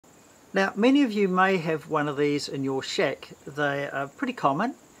Now, many of you may have one of these in your shack. They are pretty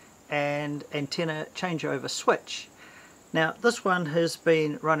common, and antenna changeover switch. Now, this one has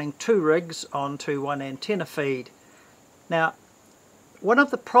been running 2 rigs onto 1 antenna feed. Now, one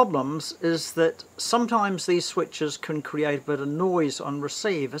of the problems is that sometimes these switches can create a bit of noise on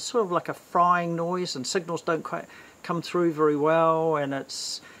receive. It's sort of like a frying noise, and signals don't quite come through very well, and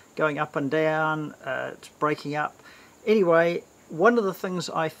it's going up and down, it's breaking up. Anyway, one of the things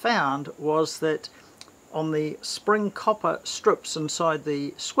I found was that on the spring copper strips inside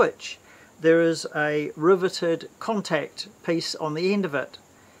the switch, there is a riveted contact piece on the end of it.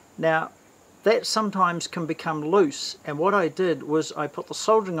 Now, that sometimes can become loose, and what I did was I put the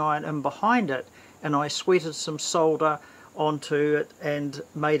soldering iron in behind it and I sweated some solder onto it and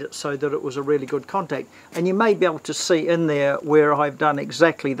made it so that it was a really good contact. And you may be able to see in there where I've done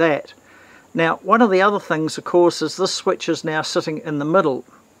exactly that. Now, one of the other things, of course, is this switch is now sitting in the middle,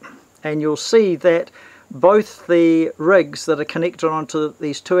 and you'll see that both the rigs that are connected onto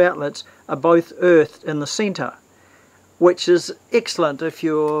these 2 outlets are both earthed in the center, which is excellent if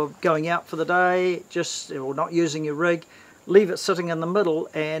you're going out for the day, or not using your rig. Leave it sitting in the middle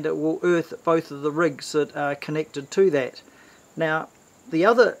and it will earth both of the rigs that are connected to that. Now, the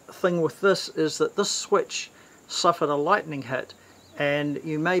other thing with this is that this switch suffered a lightning hit, and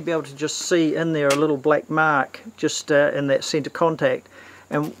you may be able to just see in there a little black mark just in that center contact.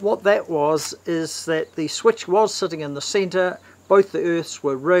 And what that was is that the switch was sitting in the center, both the earths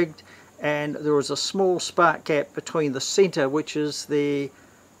were rigged, and there was a small spark gap between the center, which is the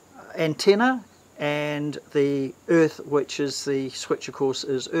antenna, and the earth, which is the switch, of course,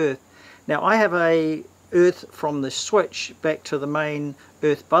 is earth. Now, I have a earth from the switch back to the main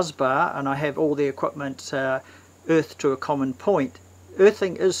earth buzz bar, and I have all the equipment earthed to a common point.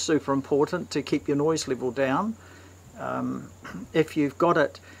 Earthing is super important to keep your noise level down. If you've got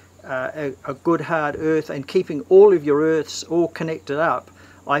it a good hard earth, and keeping all of your earths all connected up,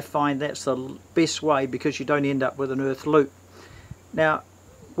 I find that's the best way, because you don't end up with an earth loop. Now,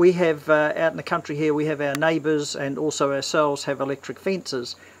 we have out in the country here, we have our neighbours and also ourselves have electric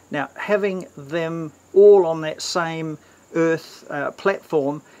fences. Now, having them all on that same earth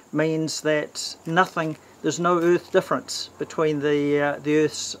platform means that there's no earth difference between the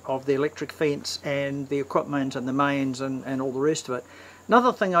earths of the electric fence and the equipment and the mains and all the rest of it.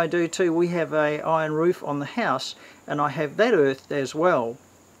 Another thing I do too, we have a iron roof on the house, and I have that earthed as well.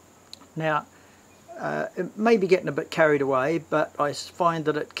 Now, it may be getting a bit carried away, but I find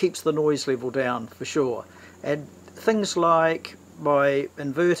that it keeps the noise level down for sure. And things like my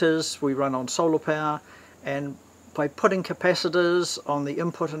inverters, we run on solar power, and by putting capacitors on the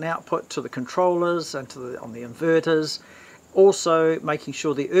input and output to the controllers and on the inverters, also making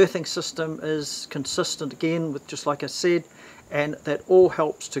sure the earthing system is consistent again with, just like I said, and that all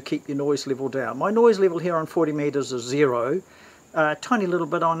helps to keep your noise level down. My noise level here on 40 meters is 0. Tiny little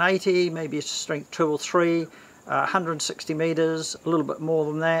bit on 80, maybe it's strength 2 or 3, 160 meters, a little bit more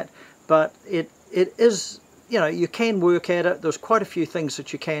than that, but it is, you know, you can work at it. There's quite a few things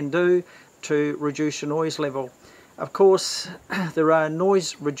that you can do to reduce your noise level. Of course, there are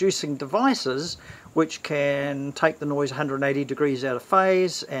noise reducing devices which can take the noise 180 degrees out of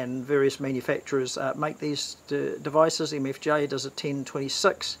phase, and various manufacturers make these devices. MFJ does a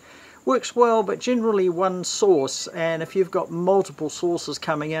 1026. Works well, but generally one source, and if you've got multiple sources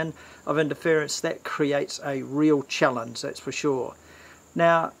coming in of interference, that creates a real challenge, that's for sure.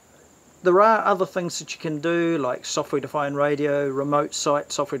 Now, there are other things that you can do, like software-defined radio, remote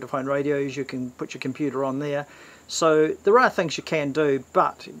site software-defined radios. You can put your computer on there. So there are things you can do,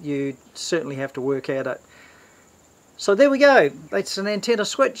 but you certainly have to work at it. So there we go. That's an antenna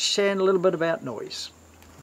switch and a little bit about noise.